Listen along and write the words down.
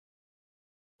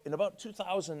In about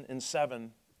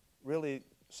 2007,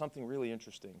 something really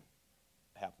interesting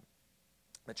happened.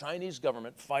 The Chinese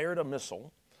government fired a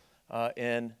missile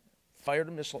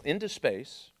into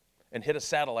space and hit a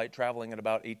satellite traveling at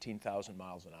about 18,000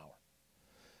 miles an hour.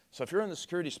 So if you're in the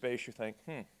security space, you think,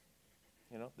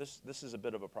 this is a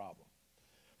bit of a problem.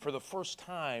 For the first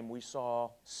time, we saw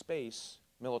space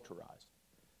militarized.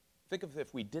 Think of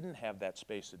if we didn't have that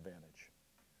space advantage.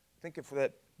 Think of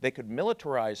that they could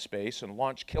militarize space and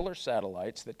launch killer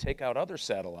satellites that take out other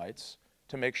satellites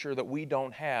to make sure that we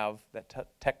don't have that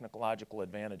technological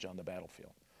advantage on the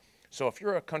battlefield. So if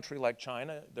you're a country like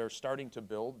China, they're starting to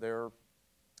build their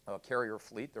carrier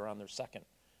fleet. They're on their second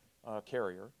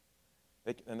carrier.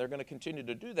 And they're going to continue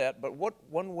to do that. But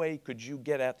one way could you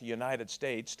get at the United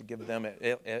States to give them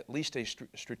at least a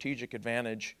strategic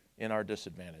advantage in our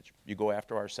disadvantage? You go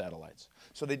after our satellites.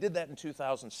 So they did that in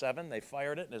 2007. They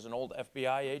fired it. And as an old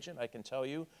FBI agent, I can tell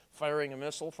you, firing a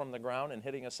missile from the ground and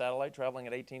hitting a satellite traveling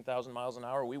at 18,000 miles an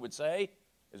hour, we would say,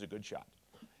 is a good shot.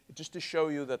 Just to show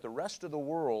you that the rest of the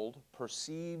world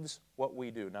perceives what we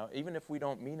do. Now, even if we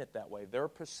don't mean it that way, they're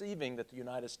perceiving that the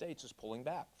United States is pulling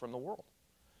back from the world.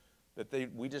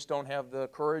 That we just don't have the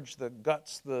courage, the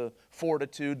guts, the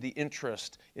fortitude, the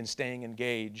interest in staying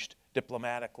engaged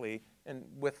diplomatically. And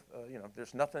with,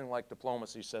 there's nothing like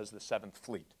diplomacy, says the Seventh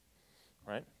Fleet,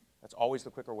 right? That's always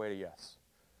the quicker way to yes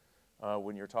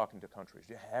when you're talking to countries.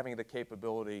 You're having the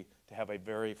capability to have a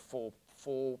very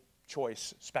full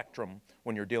choice spectrum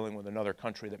when you're dealing with another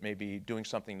country that may be doing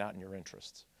something not in your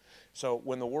interests. So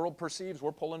when the world perceives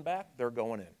we're pulling back, they're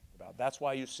going in. That's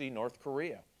why you see North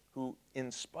Korea, who,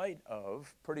 in spite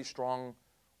of pretty strong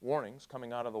warnings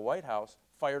coming out of the White House,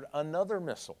 fired another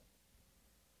missile.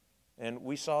 And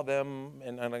we saw them,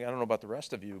 and I don't know about the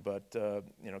rest of you, but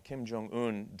Kim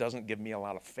Jong-un doesn't give me a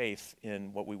lot of faith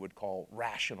in what we would call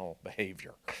rational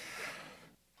behavior.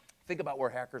 Think about where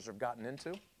hackers have gotten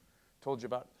into. Told you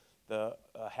about the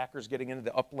hackers getting into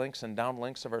the uplinks and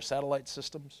downlinks of our satellite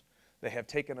systems. They have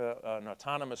taken an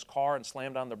autonomous car and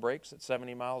slammed on the brakes at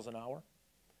 70 miles an hour.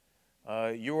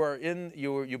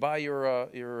 You buy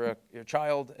your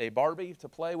child a Barbie to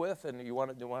play with, and you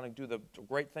want to do the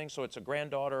great thing. So it's a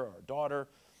granddaughter or a daughter,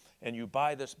 and you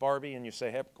buy this Barbie, and you say,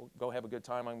 hey, go have a good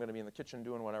time. I'm going to be in the kitchen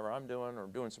doing whatever I'm doing, or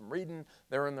doing some reading.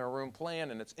 They're in their room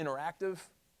playing, and it's interactive,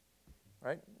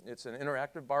 right? It's an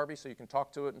interactive Barbie, so you can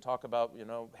talk to it and talk about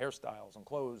hairstyles and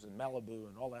clothes and Malibu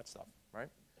and all that stuff, right?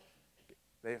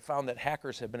 They have found that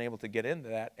hackers have been able to get into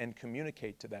that and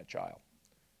communicate to that child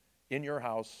in your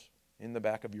house, in the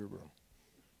back of your room,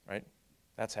 right?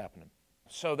 That's happening.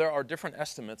 So there are different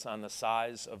estimates on the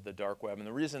size of the dark web, and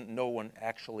the reason no one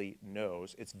actually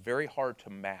knows, it's very hard to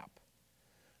map.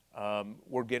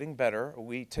 We're getting better.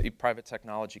 Private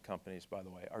technology companies, by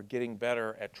the way, are getting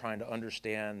better at trying to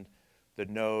understand the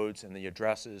nodes and the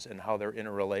addresses and how they're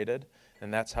interrelated,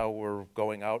 and that's how we're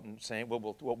going out and saying,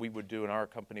 well, what we would do in our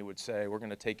company would say, we're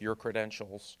going to take your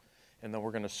credentials, and then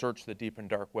we're going to search the deep and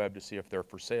dark web to see if they're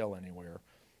for sale anywhere.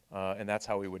 And that's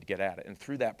how we would get at it. And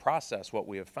through that process, what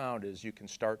we have found is you can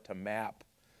start to map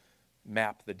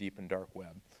the deep and dark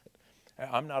web.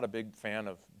 I'm not a big fan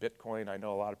of Bitcoin. I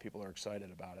know a lot of people are excited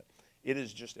about it. It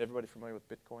is just, everybody familiar with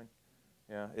Bitcoin?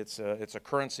 Yeah, it's a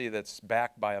currency that's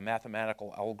backed by a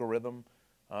mathematical algorithm.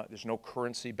 There's no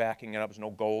currency backing it up. There's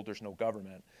no gold. There's no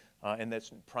government. And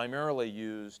that's primarily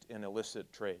used in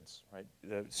illicit trades, right?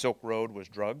 The Silk Road was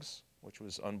drugs, which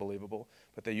was unbelievable,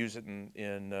 but they use it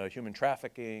in human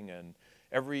trafficking, and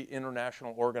every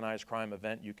international organized crime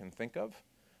event you can think of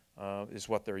is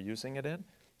what they're using it in.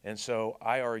 And so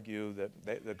I argue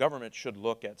that the government should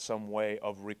look at some way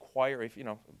of requiring, if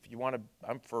you want to,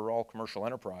 I'm for all commercial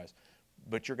enterprise,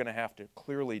 but you're going to have to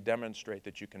clearly demonstrate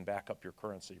that you can back up your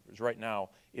currency. Because right now,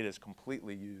 it is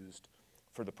completely used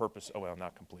for the purpose, well,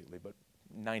 not completely, but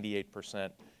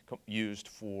 98% used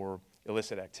for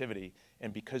illicit activity.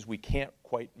 And because we can't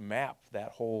quite map that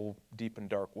whole deep and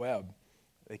dark web,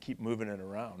 they keep moving it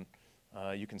around.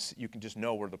 You can just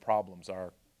know where the problems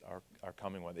are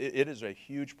coming with. It is a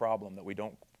huge problem that we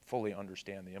don't fully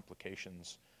understand the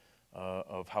implications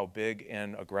of how big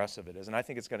and aggressive it is. And I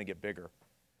think it's going to get bigger